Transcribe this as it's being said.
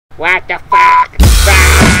What the fuck?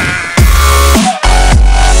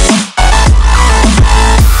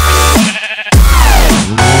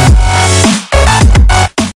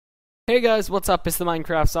 Hey guys, what's up? It's the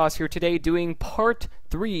Minecraft Sauce here today doing part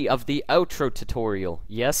 3 of the outro tutorial.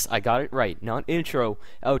 Yes, I got it right, not intro,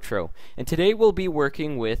 outro. And today we'll be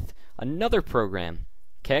working with another program.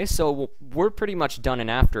 Okay, so we're pretty much done in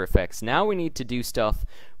After Effects. Now we need to do stuff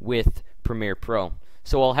with Premiere Pro.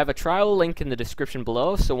 So I'll have a trial link in the description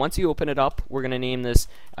below. So once you open it up, we're going to name this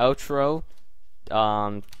outro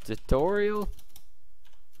tutorial.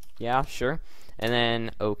 Yeah, sure. And then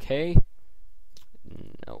okay.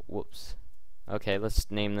 No, whoops. Okay, let's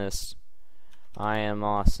name this I am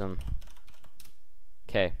awesome.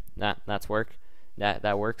 Okay, that works.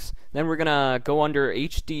 Then we're gonna go under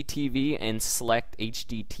HD TV and select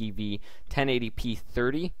HD TV 1080p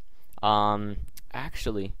 30.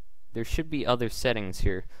 Actually, there should be other settings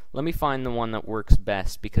here. Let me find the one that works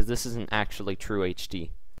best because this isn't actually true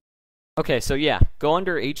HD. Okay, so yeah, go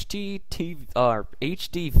under HDV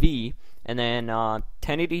and then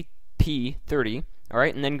 1080p 30.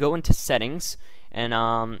 Alright, and then go into settings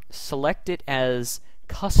and select it as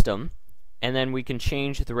custom, and then we can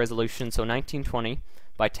change the resolution, so 1920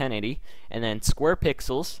 by 1080, and then square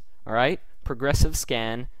pixels, alright, progressive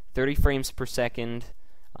scan, 30 frames per second,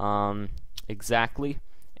 exactly,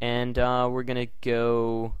 and we're gonna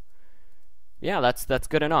go, yeah, that's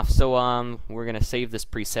good enough. So we're gonna save this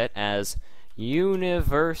preset as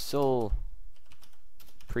universal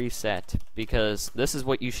preset because this is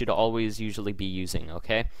what you should always usually be using.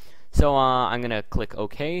 Okay, so I'm gonna click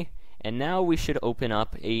OK, and now we should open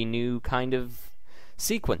up a new kind of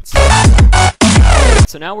sequence.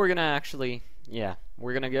 So now we're gonna actually, yeah,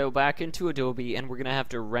 we're gonna go back into Adobe and we're gonna have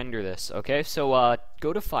to render this. Okay, so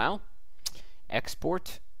go to File,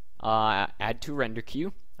 Export, Add to Render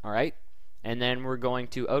Queue. All right, and then we're going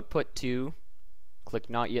to Output to, click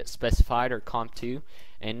Not Yet Specified or Comp 2,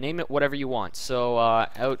 and name it whatever you want. So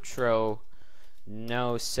outro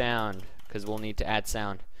no sound, because we'll need to add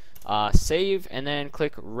sound. Save and then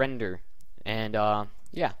click render, and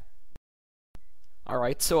yeah.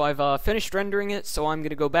 Alright, so I've finished rendering it, so I'm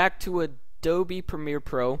gonna go back to Adobe Premiere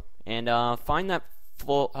Pro and find that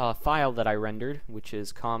file that I rendered, which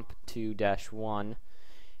is comp2-1,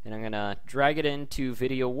 and I'm gonna drag it into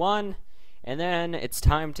video 1. And then it's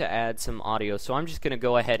time to add some audio. So I'm just going to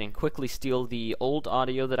go ahead and quickly steal the old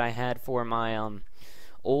audio that I had for my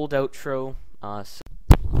old outro. Oh,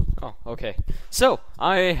 okay. So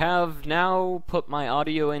I have now put my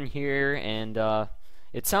audio in here, and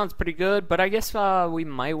it sounds pretty good, but I guess we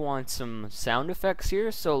might want some sound effects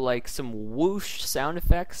here. So like some whoosh sound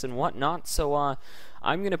effects and whatnot. So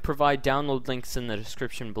I'm going to provide download links in the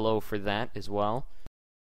description below for that as well.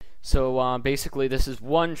 So basically this is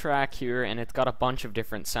one track here, and it's got a bunch of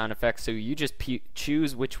different sound effects, so you just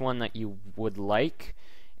choose which one that you would like,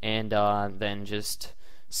 and then just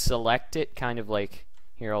select it, kind of like,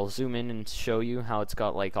 here I'll zoom in and show you how it's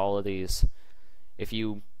got like all of these. If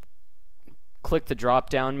you click the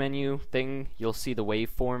drop down menu thing, you'll see the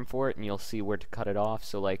waveform for it, and you'll see where to cut it off.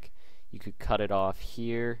 So like you could cut it off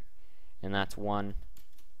here, and that's one.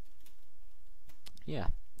 Yeah.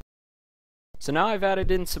 So now I've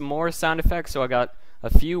added in some more sound effects. So I got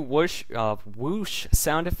a few whoosh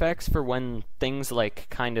sound effects for when things like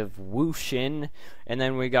kind of whoosh in, and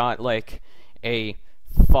then we got like a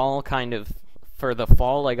fall kind of, for the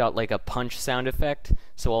fall I got like a punch sound effect.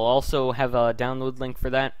 So I'll also have a download link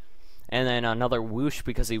for that, and then another whoosh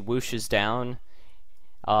because he whooshes down,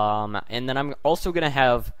 and then I'm also gonna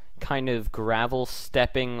have kind of gravel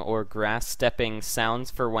stepping or grass stepping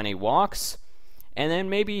sounds for when he walks. And then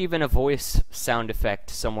maybe even a voice sound effect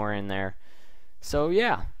somewhere in there. So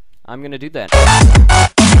yeah, I'm gonna do that.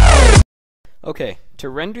 Okay, to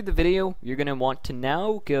render the video, you're gonna want to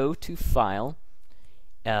now go to File,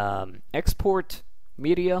 Export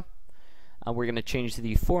Media. We're gonna change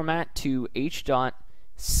the format to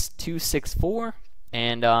H.264,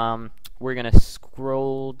 and we're gonna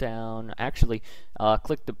scroll down. Actually,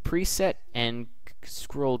 click the preset and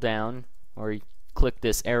scroll down, or click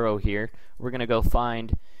this arrow here. We're gonna go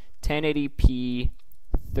find 1080p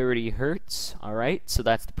 30 Hertz. Alright, so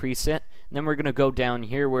that's the preset. And then we're gonna go down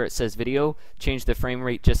here where it says video, change the frame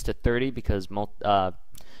rate just to 30 because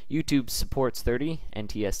YouTube supports 30.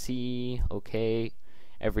 NTSC, okay,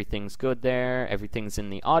 everything's good there, everything's in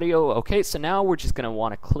the audio. Okay, so now we're just gonna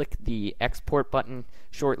want to click the export button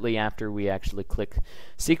shortly after we actually click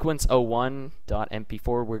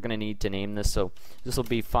sequence01.mp4. We're gonna need to name this, so this will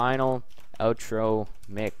be final outro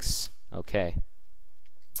mix. Okay,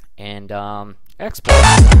 and export.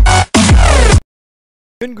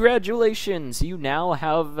 Congratulations! You now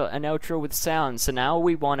have an outro with sound. So now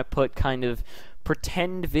we want to put kind of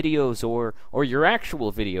pretend videos or your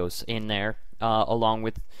actual videos in there along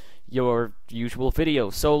with your usual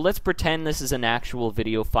video. So let's pretend this is an actual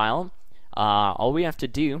video file. All we have to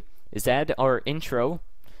do is add our intro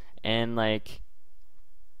and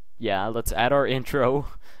yeah, let's add our intro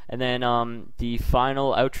and then the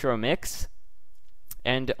final outro mix.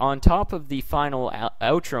 And on top of the final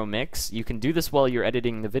outro mix, you can do this while you're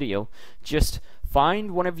editing the video. Just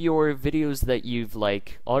find one of your videos that you've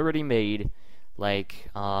already made. Which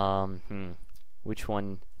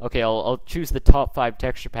one? Okay, I'll choose the top 5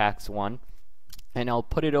 texture packs one, and I'll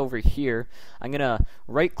put it over here. I'm gonna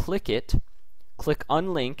right-click it, click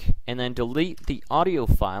unlink, and then delete the audio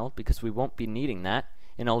file because we won't be needing that.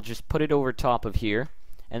 And I'll just put it over top of here.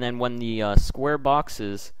 And then when the square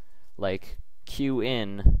boxes queue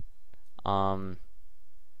in,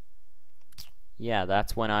 yeah,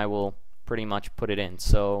 that's when I will pretty much put it in.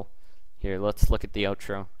 So here, let's look at the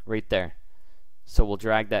outro right there. So we'll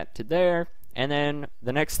drag that to there, and then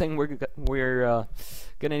the next thing we're gonna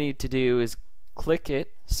need to do is click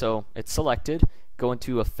it so it's selected, go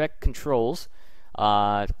into Effect Controls,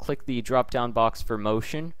 click the drop down box for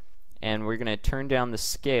motion, and we're gonna turn down the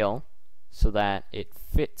scale so that it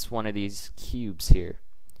fits one of these cubes here.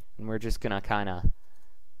 And we're just gonna kinda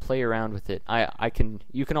play around with it.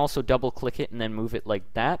 You can also double click it and then move it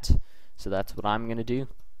like that. So that's what I'm gonna do.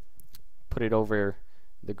 Put it over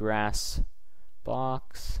the grass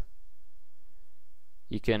box.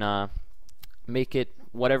 You can make it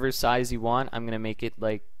whatever size you want. I'm gonna make it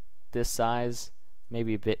like this size,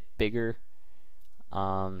 maybe a bit bigger.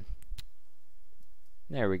 There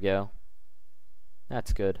we go.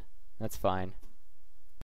 That's good. That's fine.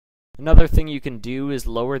 Another thing you can do is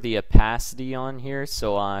lower the opacity on here.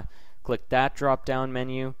 So click that drop down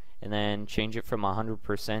menu and then change it from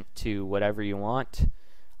 100% to whatever you want.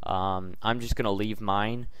 I'm just gonna leave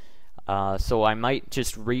mine. So I might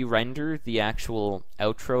just re-render the actual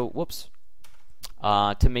outro, whoops,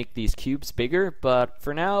 to make these cubes bigger, but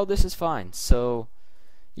for now this is fine. So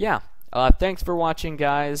yeah, thanks for watching,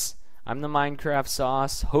 guys. I'm the Minecraft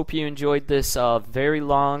Sauce. Hope you enjoyed this very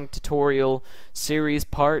long tutorial series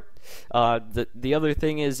part. The other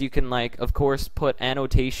thing is you can of course put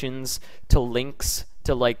annotations to links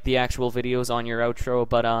to the actual videos on your outro.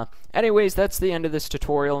 But anyways, that's the end of this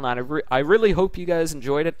tutorial, and I really hope you guys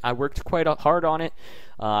enjoyed it. I worked quite hard on it.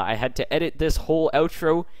 I had to edit this whole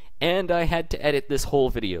outro, and I had to edit this whole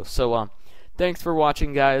video. So thanks for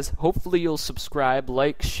watching, guys. Hopefully you'll subscribe,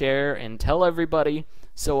 like, share, and tell everybody.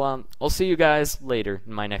 So I'll see you guys later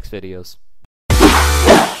in my next videos.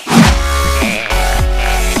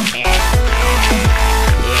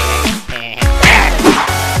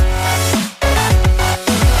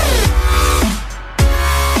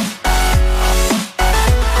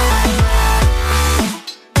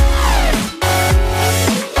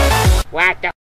 What the